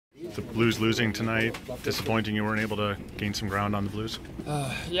The Blues losing tonight, disappointing you weren't able to gain some ground on the Blues?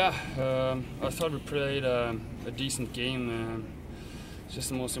 Yeah, I thought we played a decent game. Just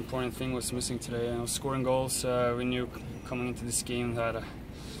the most important thing was missing today. Scoring goals, we knew coming into this game that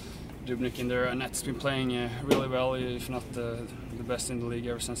Dubnyk in their net's been playing really well, if not the best in the league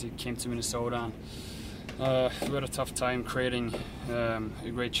ever since he came to Minnesota. We had a tough time creating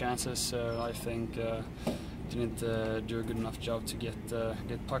great chances. I think didn't do a good enough job to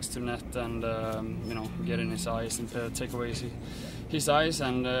get pucks to net and get in his eyes and take away his eyes.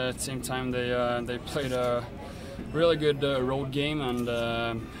 And at the same time, they played a really good road game, and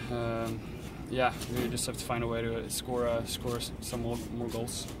yeah, we just have to find a way to score some more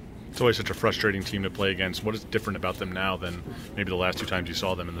goals. It's always such a frustrating team to play against. What is different about them now than maybe the last 2 times you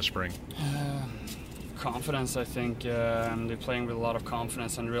saw them in the spring? Confidence, I think. They're playing with a lot of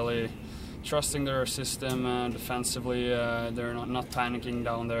confidence and really trusting their system defensively. They're not panicking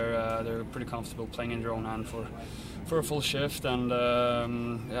down there. They're pretty comfortable playing in their own end for a full shift. And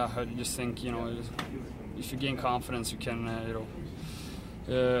yeah, I just think if you gain confidence, you can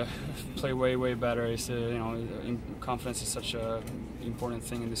play way better. Confidence is such a important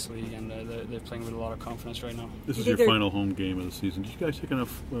thing in this league, and they're playing with a lot of confidence right now. This is your final home game of the season. Did you guys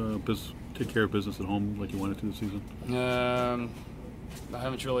take care of business at home like you wanted to this season? I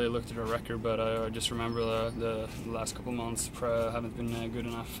haven't really looked at our record, but I just remember the last couple months haven't been good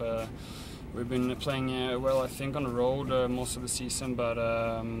enough. We've been playing well, I think, on the road most of the season, but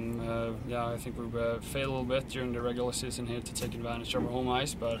yeah, I think we've failed a little bit during the regular season here to take advantage of our home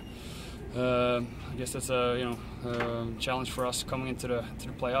ice. But I guess that's a challenge for us coming into the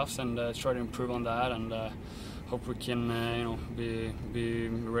playoffs, and try to improve on that, and hope we can be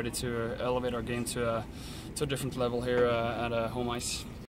ready to elevate our game to a different level here at home ice.